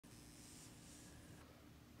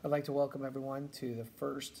I'd like to welcome everyone to the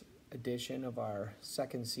first edition of our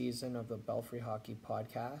second season of the Belfry Hockey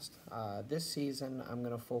Podcast. This season, I'm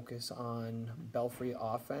going to focus on Belfry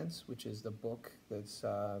Offense, which is the book that's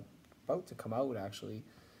about to come out actually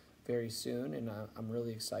very soon, and I'm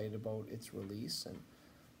really excited about its release. And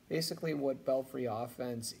basically, what Belfry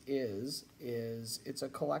Offense is it's a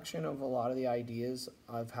collection of a lot of the ideas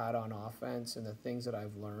I've had on offense and the things that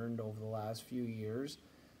I've learned over the last few years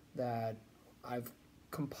that I've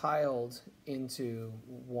compiled into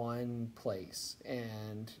one place,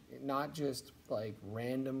 and not just like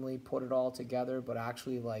randomly put it all together, but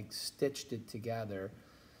actually like stitched it together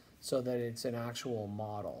so that it's an actual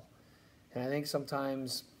model. And I think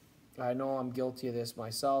sometimes, I know I'm guilty of this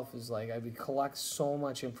myself, is like I would collect so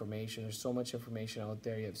much information. There's so much information out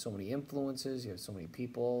there. You have so many influences, you have so many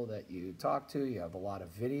people that you talk to, you have a lot of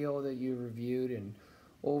video that you reviewed, and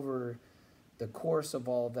over the course of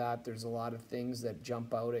all of that, there's a lot of things that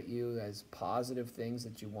jump out at you as positive things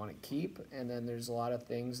that you want to keep, and then there's a lot of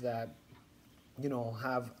things that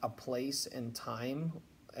have a place and time,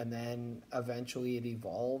 and then eventually it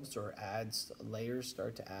evolves or adds layers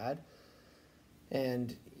start to add,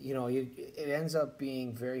 and it ends up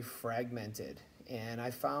being very fragmented. And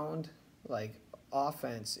I found like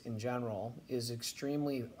offense in general is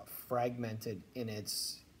extremely fragmented in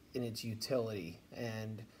its utility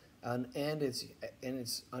and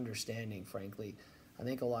its understanding. Frankly, I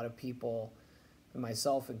think a lot of people,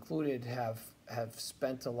 myself included, have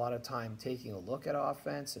spent a lot of time taking a look at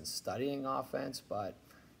offense and studying offense, but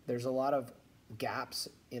there's a lot of gaps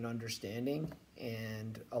in understanding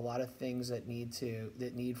and a lot of things that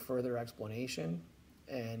need further explanation,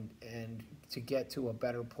 and to get to a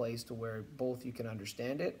better place to where both you can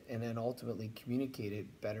understand it and then ultimately communicate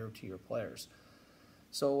it better to your players.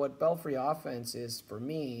 So what Belfry Offense is for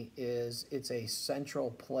me is it's a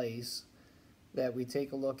central place that we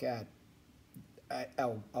take a look at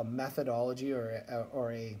a methodology or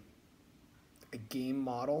a game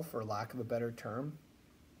model, for lack of a better term,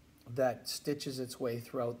 that stitches its way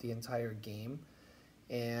throughout the entire game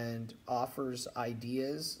and offers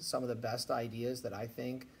ideas, some of the best ideas that I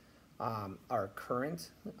think are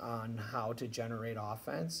current on how to generate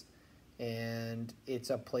offense, and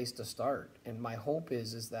it's a place to start. And my hope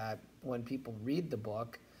is that when people read the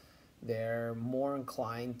book, they're more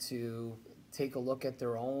inclined to take a look at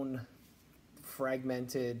their own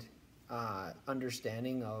fragmented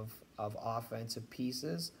understanding of offensive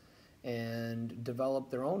pieces and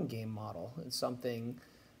develop their own game model. It's something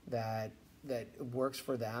that works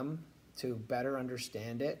for them to better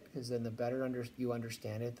understand it, because then the better you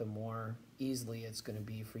understand it, the more easily it's going to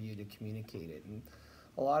be for you to communicate it. And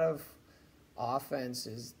a lot of offense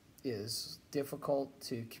is difficult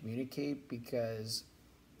to communicate because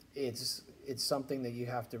it's something that you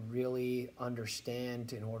have to really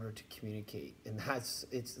understand in order to communicate, and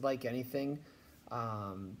it's like anything.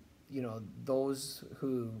 Those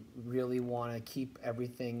who really want to keep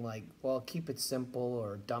everything keep it simple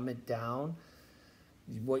or dumb it down,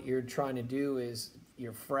 what you're trying to do is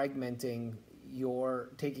you're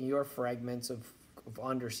taking your fragments of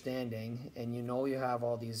understanding, and you have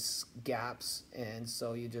all these gaps, and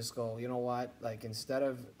so you just go, you know what, like, instead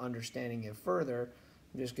of understanding it further,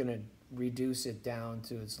 I'm just going to reduce it down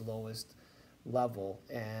to its lowest level,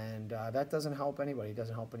 and that doesn't help anybody. It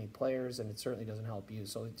doesn't help any players, and it certainly doesn't help you.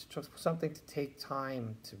 So it's just something to take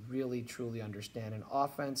time to really truly understand. And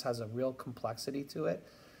offense has a real complexity to it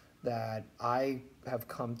that I have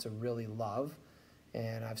come to really love.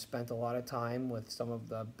 And I've spent a lot of time with some of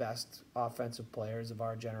the best offensive players of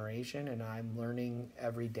our generation, and I'm learning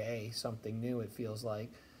every day something new, it feels like.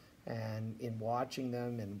 And in watching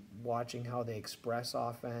them and watching how they express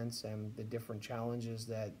offense and the different challenges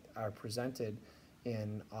that are presented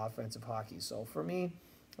in offensive hockey. So for me,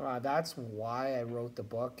 that's why I wrote the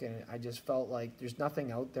book, and I just felt like there's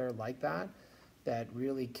nothing out there like that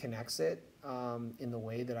really connects it in the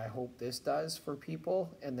way that I hope this does for people.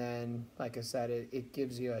 And then, like I said, it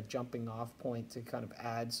gives you a jumping off point to kind of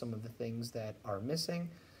add some of the things that are missing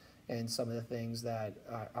and some of the things that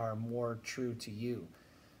are more true to you.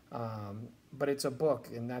 But it's a book,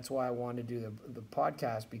 and that's why I wanted to do the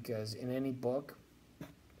podcast, because in any book,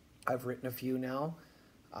 I've written a few now,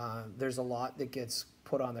 there's a lot that gets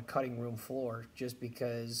put on the cutting room floor just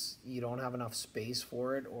because you don't have enough space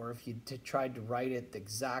for it, or if you tried to write it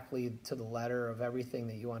exactly to the letter of everything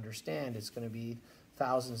that you understand, it's going to be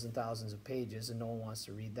thousands and thousands of pages, and no one wants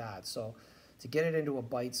to read that. So to get it into a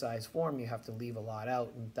bite-sized form, you have to leave a lot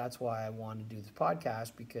out, and that's why I wanted to do this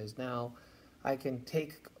podcast, because now I can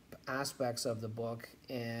take aspects of the book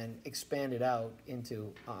and expanded out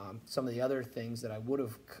into some of the other things that I would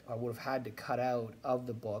have had to cut out of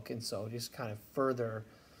the book, and so just kind of further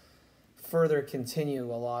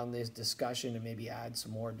continue along this discussion and maybe add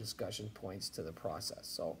some more discussion points to the process.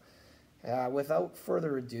 So without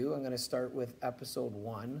further ado, I'm going to start with episode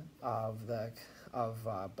 1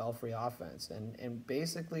 of Belfry Offense, and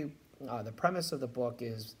basically the premise of the book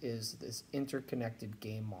is this interconnected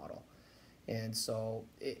game model. And so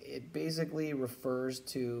it basically refers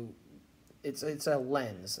to, it's a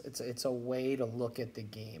lens, it's a way to look at the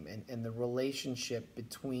game and the relationship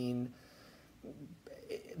between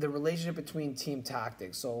team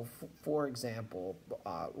tactics. So for example,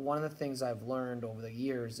 one of the things I've learned over the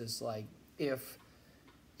years is like if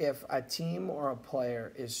a team or a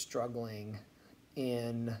player is struggling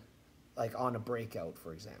in like on a breakout,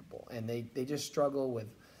 for example, and they just struggle with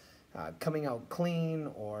coming out clean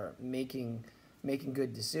or making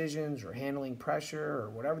good decisions or handling pressure or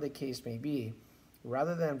whatever the case may be,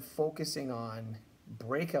 rather than focusing on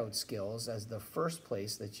breakout skills as the first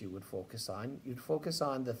place that you would focus on, you'd focus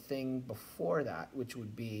on the thing before that, which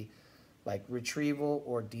would be like retrieval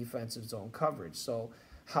or defensive zone coverage. So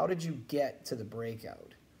how did you get to the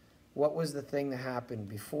breakout? What was the thing that happened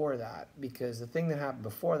before that? Because the thing that happened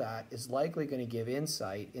before that is likely going to give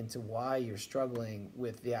insight into why you're struggling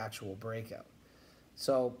with the actual breakout.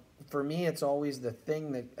 So for me, it's always the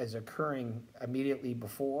thing that is occurring immediately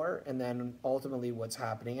before and then ultimately what's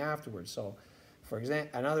happening afterwards. So for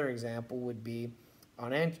example, another example would be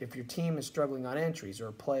if your team is struggling on entries,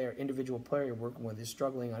 or individual player you're working with is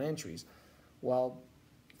struggling on entries. Well,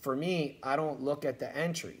 for me, I don't look at the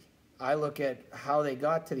entry. I look at how they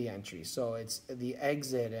got to the entry. So it's the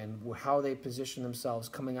exit and how they position themselves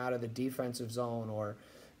coming out of the defensive zone, or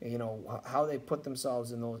how they put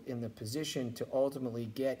themselves in the position to ultimately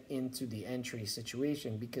get into the entry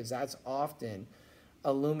situation, because that's often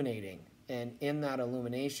illuminating. And in that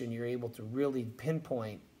illumination, you're able to really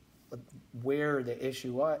pinpoint where the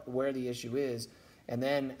issue is, and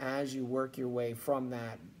then as you work your way from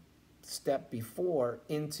that step before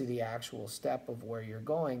into the actual step of where you're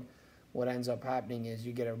going, what ends up happening is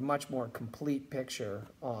you get a much more complete picture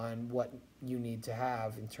on what you need to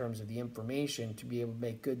have in terms of the information to be able to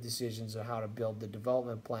make good decisions on how to build the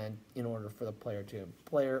development plan in order for the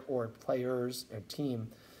players or team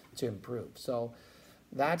to improve. So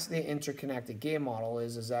that's the interconnected game model,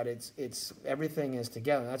 is that it's everything is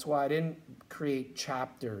together. That's why I didn't create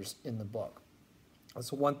chapters in the book.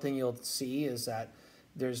 That's one thing you'll see, is that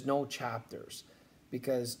there's no chapters,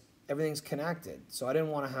 because everything's connected. So I don't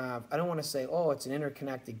want to say, oh, it's an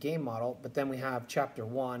interconnected game model, but then we have chapter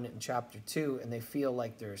 1 and chapter 2 and they feel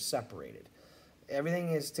like they're separated. Everything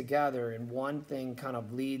is together, and one thing kind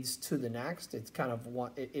of leads to the next. It's kind of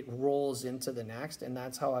it rolls into the next, and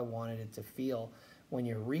that's how I wanted it to feel when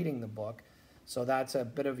you're reading the book. So that's a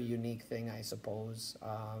bit of a unique thing, I suppose,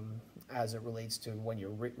 as it relates to when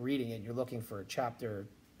you're reading it. You're looking for a chapter,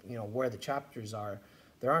 where the chapters are.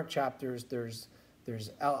 There aren't chapters. There's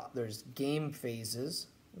game phases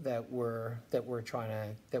that we're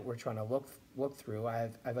trying to look through.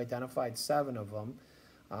 I've identified 7 of them.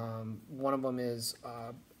 One of them is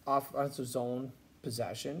offensive zone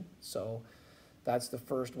possession. So that's the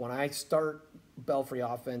first one. I start Belfry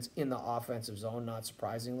Offense in the offensive zone, not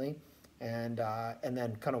surprisingly, and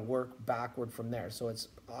then kind of work backward from there. So it's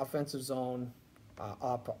offensive zone,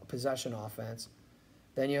 possession offense.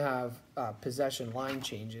 Then you have possession line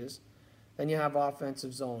changes. Then you have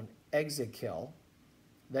offensive zone exit kill.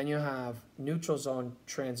 Then you have neutral zone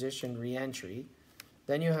transition reentry.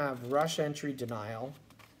 Then you have rush entry denial.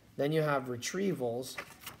 Then you have retrievals.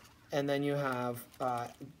 And then you have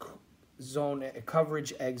zone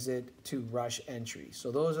coverage exit to rush entry.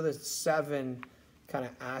 So those are the 7 kind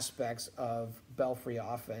of aspects of Belfry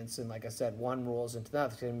Offense. And like I said, one rolls into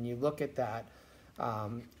that. And when you look at that,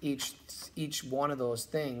 each one of those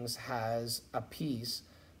things has a piece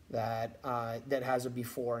that has a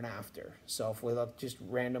before and after. So if we look just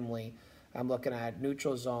randomly, I'm looking at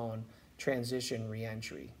neutral zone transition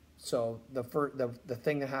reentry. So the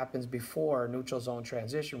thing that happens before neutral zone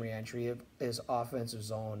transition reentry is offensive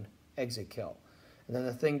zone exit kill. And then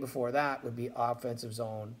the thing before that would be offensive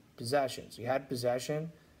zone possession. So you had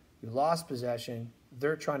possession, you lost possession,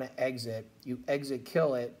 they're trying to exit, you exit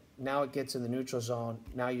kill it, now it gets in the neutral zone,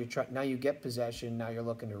 now you get possession, now you're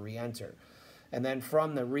looking to re-enter. And then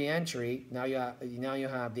from the re-entry, now you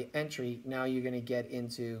have the entry, now you're going to get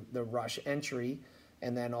into the rush entry,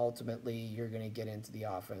 and then ultimately you're going to get into the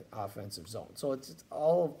offensive zone. So it's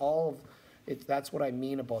that's what I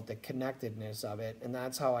mean about the connectedness of it, and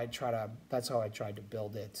that's how I tried to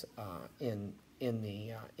build it in in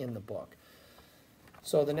the book.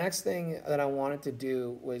 So the next thing that I wanted to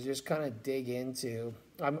do was just kind of dig into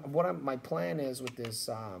my plan is with this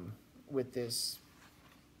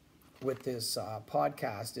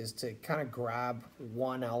podcast is to kind of grab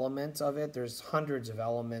one element of it. There's hundreds of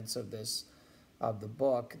elements of the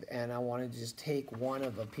book, and I wanted to just take one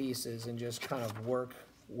of the pieces and just kind of work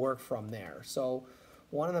from there. So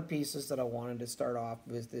one of the pieces that I wanted to start off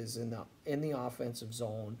with is in the offensive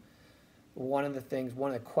zone. One of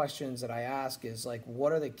the questions that I ask is like,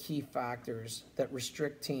 what are the key factors that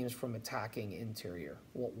restrict teams from attacking interior?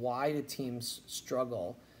 Why do teams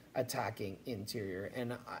struggle attacking interior?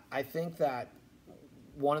 And I think that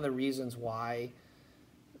one of the reasons why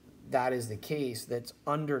that is the case that's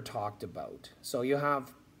under talked about. So you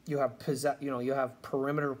have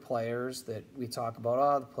perimeter players that we talk about.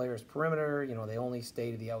 Oh, the player's perimeter, they only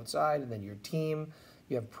stay to the outside, and then your team.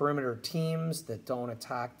 You have perimeter teams that don't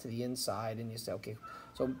attack to the inside, and you say, okay.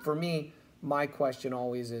 So for me, my question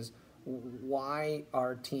always is, why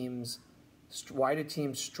do teams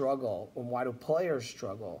struggle, and why do players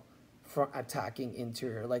struggle for attacking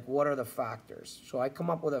interior? Like, what are the factors? So I come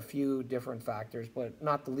up with a few different factors, but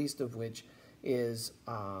not the least of which is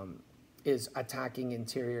attacking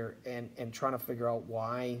interior and trying to figure out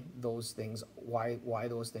why those things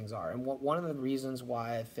are. And one of the reasons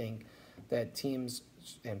why I think that teams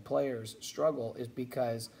and players struggle is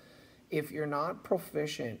because if you're not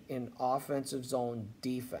proficient in offensive zone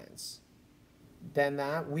defense, then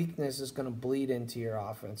that weakness is going to bleed into your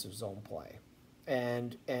offensive zone play.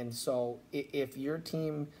 And so if your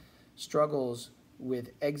team struggles with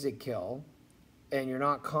exit kill and you're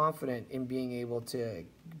not confident in being able to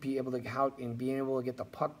get the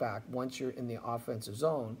puck back once you're in the offensive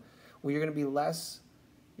zone, well, you're going to be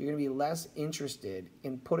less interested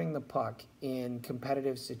in putting the puck in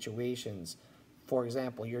competitive situations. For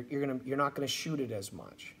example, you're not going to shoot it as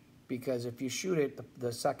much, because if you shoot it,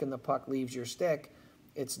 the second the puck leaves your stick,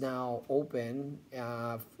 it's now open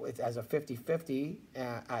as a 50-50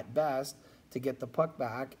 at best to get the puck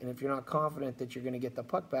back. And if you're not confident that you're going to get the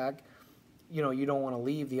puck back, you don't want to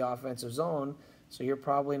leave the offensive zone, so you're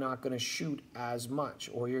probably not going to shoot as much,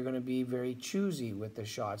 or you're going to be very choosy with the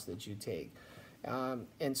shots that you take.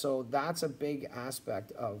 And so that's a big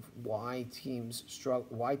aspect of why teams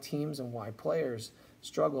and why players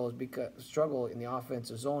struggle in the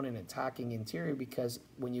offensive zone and attacking interior, because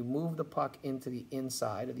when you move the puck into the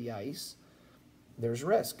inside of the ice, there's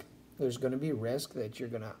risk. There's going to be risk that you're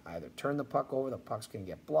going to either turn the puck over, the puck's going to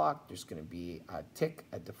get blocked, there's going to be a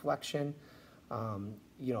deflection,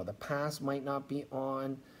 the pass might not be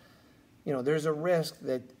on. There's a risk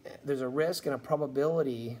and a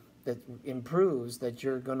probability that improves that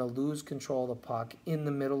you're going to lose control of the puck in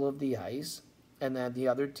the middle of the ice, and that the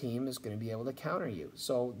other team is going to be able to counter you.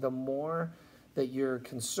 So the more that you're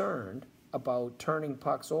concerned about turning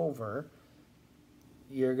pucks over,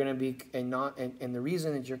 you're going to be, and the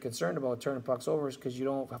reason that you're concerned about turning pucks over is because you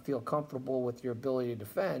don't feel comfortable with your ability to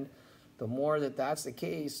defend. The more that that's the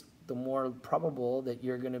case, the more probable that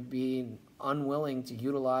you're going to be unwilling to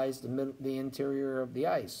utilize the interior of the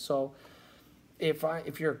ice. So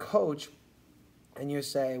if you're a coach and you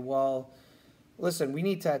say, well, listen, we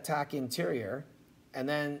need to attack interior, and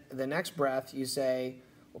then the next breath you say,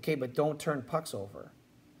 okay, but don't turn pucks over.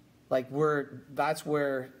 Like that's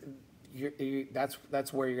where you're going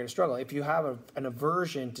to struggle. If you have an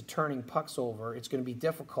aversion to turning pucks over, it's going to be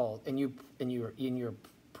difficult, and you're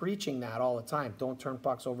preaching that all the time. Don't turn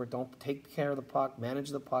pucks over. Don't take care of the puck. Manage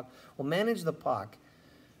the puck. Well, manage the puck,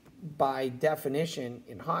 by definition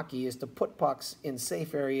in hockey, is to put pucks in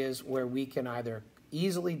safe areas where we can either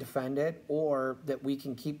easily defend it or that we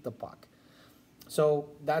can keep the puck. So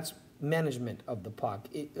that's management of the puck.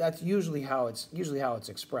 That's usually how it's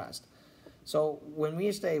expressed. So when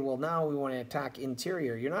we say, well, now we want to attack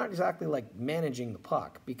interior, you're not exactly like managing the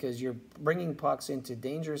puck, because you're bringing pucks into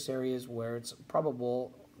dangerous areas where it's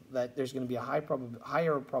probable that there's going to be a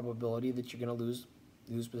higher probability that you're going to lose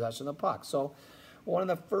possession of the puck. So one of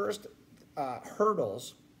the first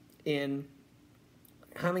hurdles in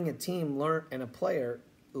having a team learn and a player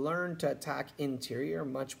learn to attack interior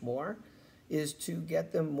much more is to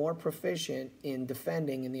get them more proficient in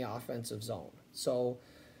defending in the offensive zone. So,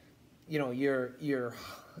 your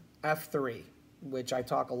F3, which I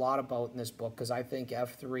talk a lot about in this book, because I think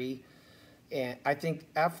F3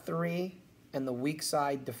 and the weak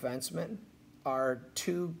side defenseman are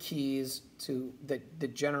two keys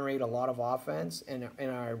that generate a lot of offense and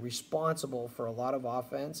are responsible for a lot of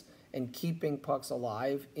offense and keeping pucks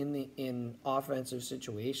alive in offensive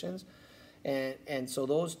situations. And so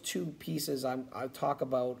those two pieces I talk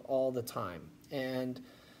about all the time. And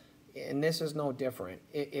and this is no different.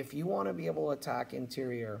 If you want to be able to attack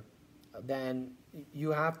interior, then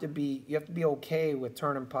you have to be okay with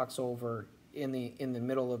turning pucks over in the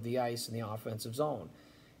middle of the ice in the offensive zone.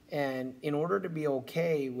 And in order to be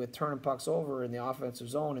okay with turning pucks over in the offensive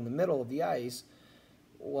zone in the middle of the ice,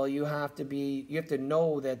 well, you have to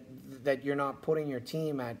know that you're not putting your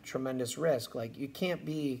team at tremendous risk. Like you can't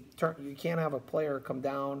have a player come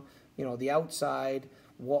down, the outside,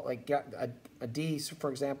 like a D,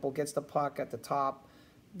 for example, gets the puck at the top.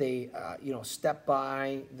 They, step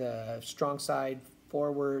by the strong side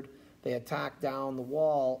forward. They attack down the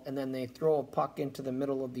wall, and then they throw a puck into the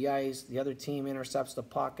middle of the ice. The other team intercepts the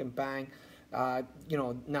puck, and bang,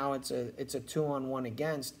 now it's a 2-on-1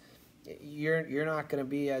 against. You're not going to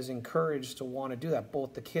be as encouraged to want to do that.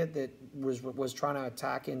 Both the kid that was trying to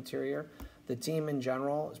attack interior, the team in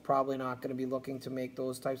general is probably not going to be looking to make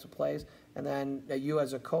those types of plays. And then you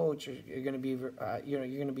as a coach, you're going to be you're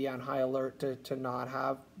going to be on high alert to not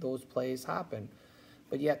have those plays happen.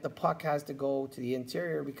 But yet the puck has to go to the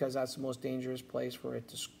interior because that's the most dangerous place for it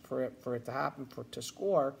to happen, to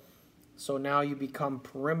score. So now you become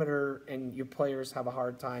perimeter, and your players have a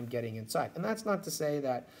hard time getting inside. And that's not to say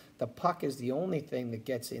that the puck is the only thing that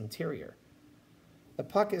gets interior. The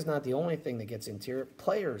puck is not the only thing that gets interior.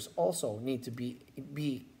 Players also need to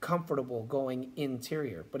be comfortable going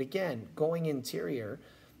interior. But again, going interior,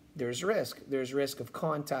 there's risk. There's risk of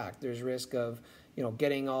contact. There's risk of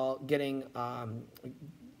getting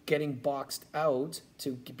boxed out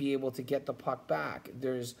to be able to get the puck back.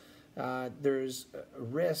 There's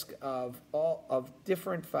risk of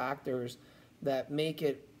different factors that make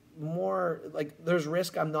it more like there's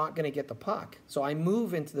risk I'm not going to get the puck. So I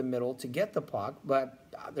move into the middle to get the puck,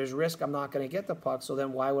 but there's risk I'm not going to get the puck. So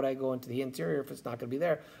then why would I go into the interior if it's not going to be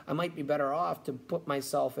there? I might be better off to put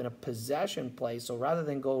myself in a possession play. So rather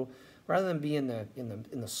than be in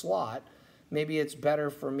the slot, maybe it's better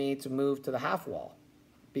for me to move to the half wall,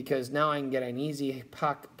 because now I can get an easy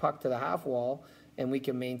puck to the half wall, and we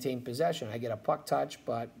can maintain possession. I get a puck touch,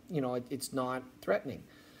 but it's not threatening.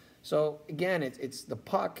 So again, it's the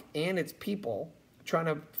puck and it's people trying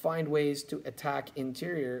to find ways to attack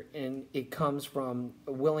interior, and it comes from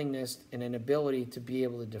a willingness and an ability to be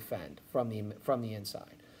able to defend from the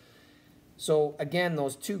inside. So again,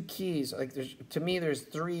 those two keys, there's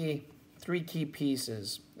three key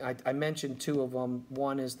pieces. I mentioned two of them.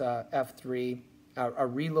 One is the F3, a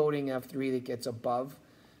reloading F3 that gets above.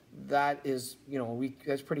 That is,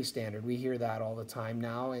 that's pretty standard. We hear that all the time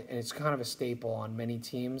now, and it's kind of a staple on many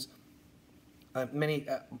teams.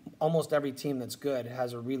 Almost every team that's good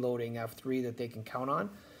has a reloading F3 that they can count on.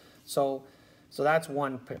 So that's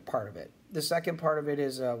one part of it. The second part of it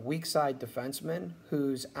is a weak side defenseman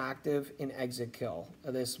who's active in exit kill.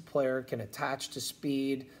 This player can attach to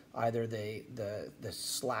speed, either the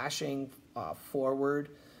slashing forward,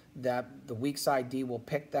 that the weak side D will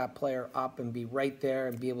pick that player up and be right there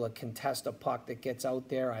and be able to contest a puck that gets out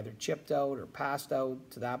there, either chipped out or passed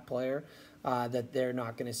out to that player, that they're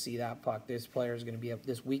not going to see that puck. This player is going to be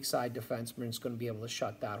this weak side defenseman is going to be able to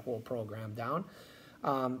shut that whole program down.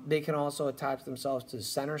 They can also attach themselves to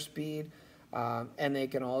center speed, and they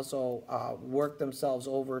can also work themselves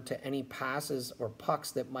over to any passes or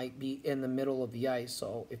pucks that might be in the middle of the ice.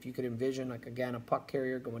 So if you could envision, like again, a puck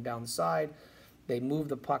carrier going down the side, they move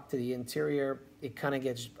the puck to the interior, it kind of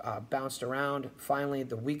gets bounced around. Finally,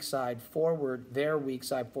 the weak side forward, their weak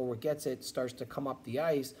side forward gets it, starts to come up the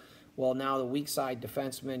ice. Well, now the weak side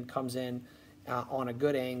defenseman comes in on a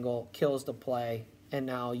good angle, kills the play, and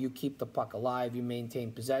now you keep the puck alive, you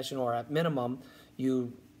maintain possession, or at minimum,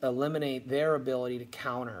 you eliminate their ability to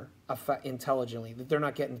counter intelligently, that they're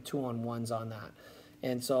not getting 2-on-1s on that.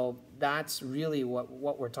 And so that's really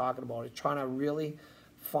what we're talking about, is trying to really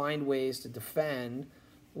find ways to defend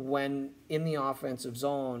when in the offensive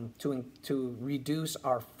zone to reduce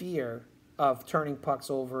our fear of turning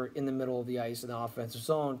pucks over in the middle of the ice in the offensive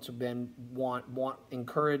zone, to then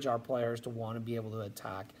encourage our players to want to be able to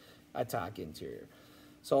attack interior.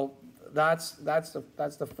 So that's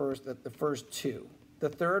the first two. The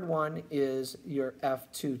third one is your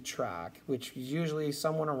F2 track, which is usually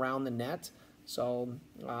someone around the net. So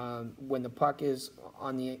when the puck is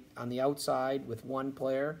on the outside with one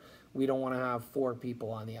player, we don't want to have four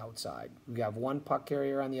people on the outside. We have one puck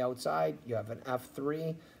carrier on the outside. You have an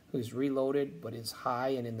F3 who's reloaded but is high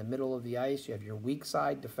and in the middle of the ice. You have your weak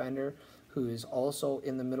side defender who is also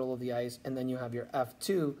in the middle of the ice. And then you have your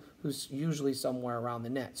F2 who's usually somewhere around the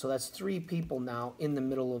net. So that's three people now in the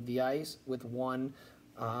middle of the ice with one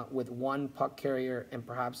puck carrier and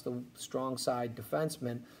perhaps the strong side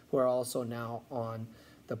defenseman who are also now on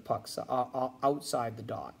the puck outside the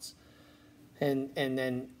dots. And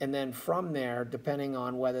then from there, depending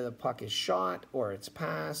on whether the puck is shot or it's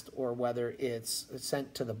passed or whether it's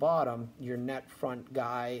sent to the bottom, your net front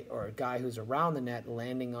guy or a guy who's around the net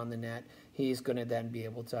landing on the net, he's going to then be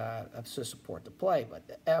able to support the play. But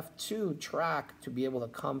the F2 track to be able to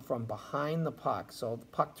come from behind the puck, so the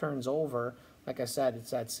puck turns over. Like I said,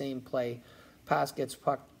 it's that same play. Pass gets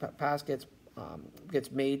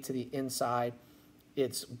made to the inside.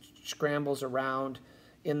 It scrambles around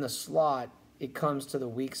in the slot. It comes to the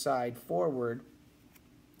weak side forward.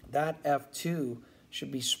 That F2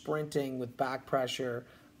 should be sprinting with back pressure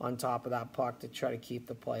on top of that puck to try to keep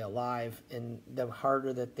the play alive. And the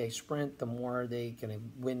harder that they sprint, the more they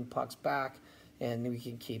can win pucks back, and we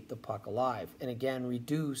can keep the puck alive. And again,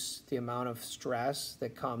 reduce the amount of stress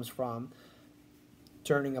that comes from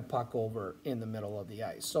turning a puck over in the middle of the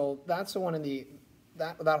ice. So that's one of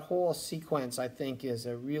that whole sequence, I think, is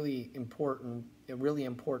a really important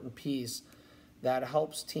piece that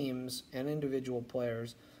helps teams and individual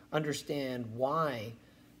players understand why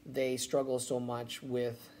they struggle so much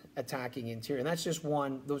with attacking interior. And that's just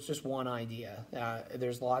one idea.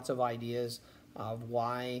 There's lots of ideas of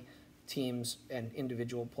why teams and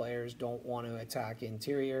individual players don't want to attack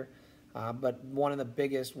interior. But one of the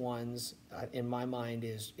biggest ones in my mind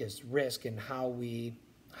is risk and how we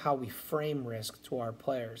frame risk to our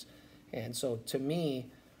players. And so to me,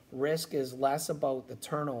 risk is less about the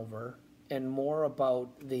turnover and more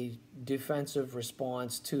about the defensive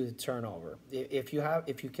response to the turnover. If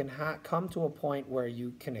you can come to a point where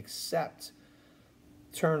you can accept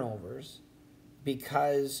turnovers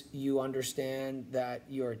because you understand that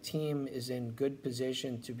your team is in good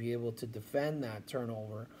position to be able to defend that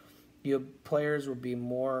turnover, your players will be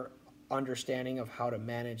more understanding of how to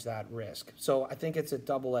manage that risk. So I think it's a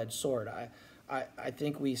double-edged sword. I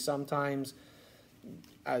think we sometimes,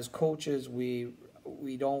 as coaches, we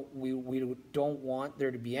don't want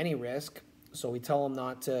there to be any risk, so we tell them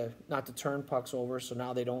not to turn pucks over, so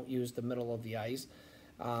now they don't use the middle of the ice,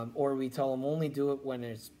 or we tell them only do it when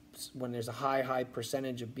there's a high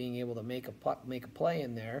percentage of being able to make a play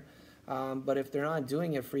in there. But if they're not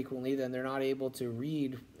doing it frequently, then they're not able to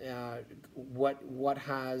read what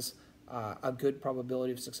has a good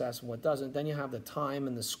probability of success and what doesn't. Then you have the time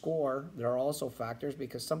and the score. There are also factors,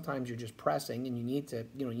 because sometimes you're just pressing and you need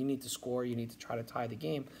to score. You need to try to tie the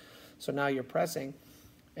game. So now you're pressing,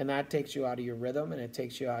 and that takes you out of your rhythm, and it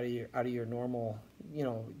takes you out of your normal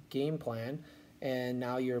game plan. And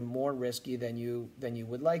now you're more risky than you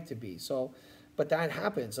would like to be. So. But that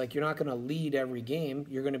happens. Like, you're not going to lead every game.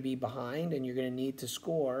 You're going to be behind, and you're going to need to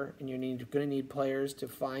score, and you're going to need players to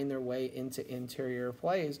find their way into interior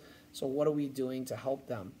plays. So what are we doing to help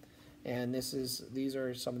them? And these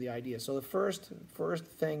are some of the ideas. So the first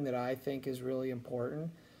thing that I think is really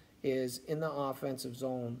important is in the offensive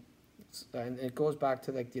zone, and it goes back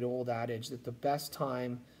to like the old adage that the best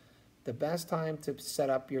time to set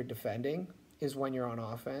up your defending is when you're on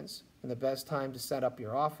offense, and the best time to set up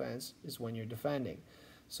your offense is when you're defending.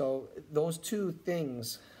 So those two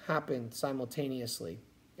things happen simultaneously,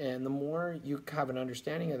 and the more you have an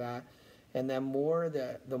understanding of that, and then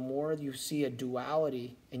the more you see a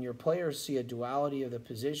duality, and your players see a duality of the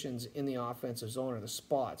positions in the offensive zone, or the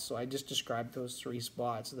spots. So I just described those three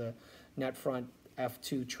spots: the net front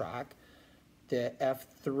F2 track, the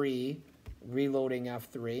F3 reloading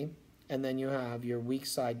F3, and then you have your weak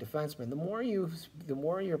side defenseman. The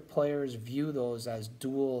more your players view those as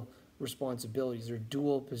dual responsibilities or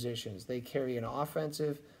dual positions, they carry an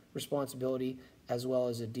offensive responsibility as well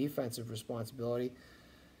as a defensive responsibility,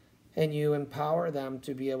 and you empower them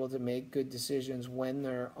to be able to make good decisions when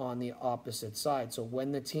they're on the opposite side. So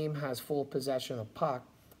when the team has full possession of the puck,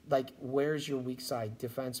 like, where's your weak side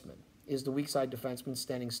defenseman? Is the weak side defenseman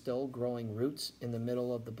standing still, growing roots in the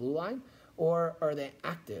middle of the blue line? Or are they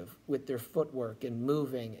active with their footwork and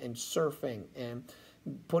moving and surfing and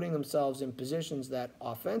putting themselves in positions that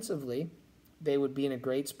offensively they would be in a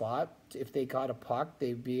great spot? If they got a puck,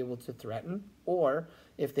 they'd be able to threaten. Or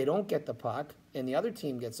if they don't get the puck and the other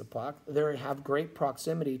team gets a puck, they have great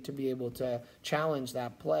proximity to be able to challenge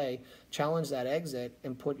that play, challenge that exit,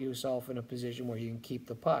 and put yourself in a position where you can keep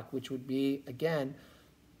the puck, which would be, again,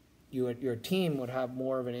 your team would have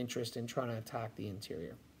more of an interest in trying to attack the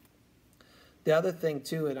interior. The other thing,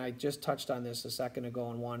 too, and I just touched on this a second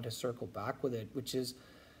ago and wanted to circle back with it, which is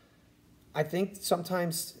I think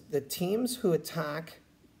sometimes the teams who attack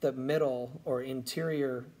the middle or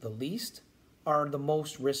interior the least are the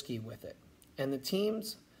most risky with it. And the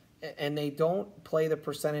teams, and they don't play the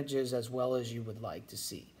percentages as well as you would like to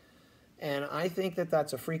see. And I think that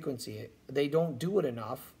that's a frequency. They don't do it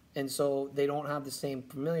enough, And so they don't have the same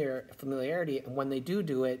familiarity. And when they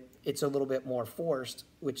do it, it's a little bit more forced,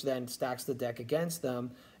 which then stacks the deck against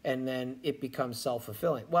them. And then it becomes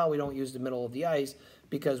self-fulfilling. Well, we don't use the middle of the ice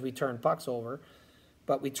because we turn pucks over,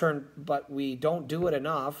 but we don't do it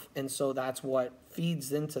enough. And so that's what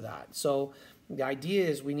feeds into that. So the idea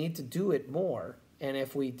is we need to do it more. And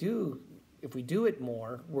if we do it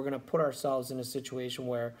more, we're going to put ourselves in a situation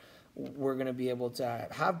where we're going to be able to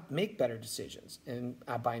make better decisions. And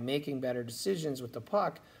by making better decisions with the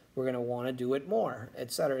puck, we're going to want to do it more,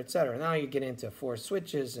 et cetera, et cetera. Now you get into forced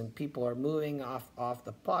switches and people are moving off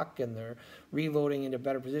the puck and they're reloading into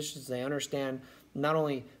better positions. They understand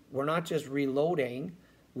we're not just reloading,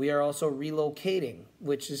 we are also relocating,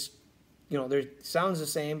 which is, there sounds the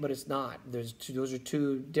same, but it's not. Those are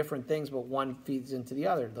two different things, but one feeds into the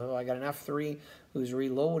other. Though I got an F3 who's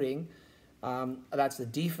reloading. That's the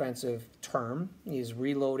defensive term. He's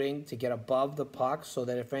reloading to get above the puck so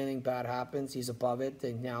that if anything bad happens, he's above it,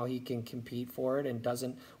 and now he can compete for it and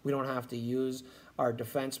we don't have to use our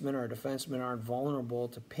defensemen. Our defensemen aren't vulnerable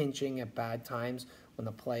to pinching at bad times when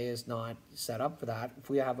the play is not set up for that. If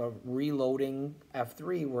we have a reloading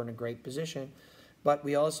F3, we're in a great position. But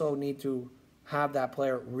we also need to have that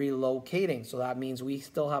player relocating. So that means we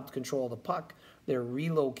still have control of the puck. They're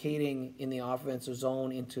relocating in the offensive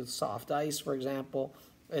zone into soft ice, for example,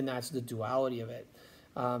 and that's the duality of it.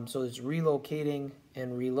 So it's relocating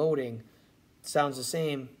and reloading. Sounds the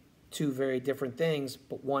same, two very different things,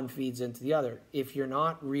 but one feeds into the other. If you're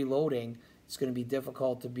not reloading, it's going to be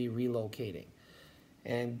difficult to be relocating.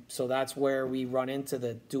 And so that's where we run into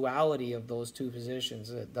the duality of those two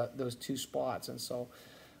positions, those two spots. And so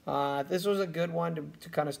this was a good one to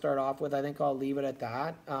kind of start off with. I think I'll leave it at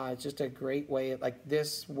that. It's just a great way, like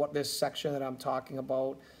this section that I'm talking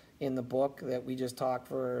about in the book that we just talked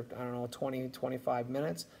for, 20, 25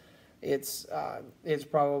 minutes. It's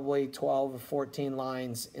probably 12 or 14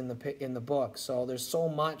 lines in the book. So there's so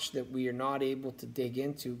much that we are not able to dig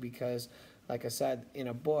into because, like I said, in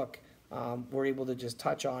a book, we're able to just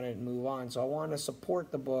touch on it and move on. So I want to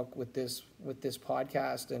support the book with this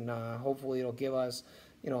podcast, and hopefully it'll give us,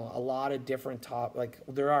 a lot of different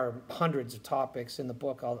there are hundreds of topics in the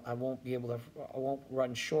book. I won't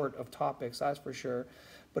run short of topics, that's for sure,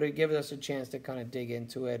 but it gives us a chance to kind of dig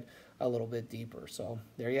into it a little bit deeper. So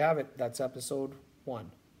there you have it. That's episode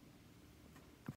 1.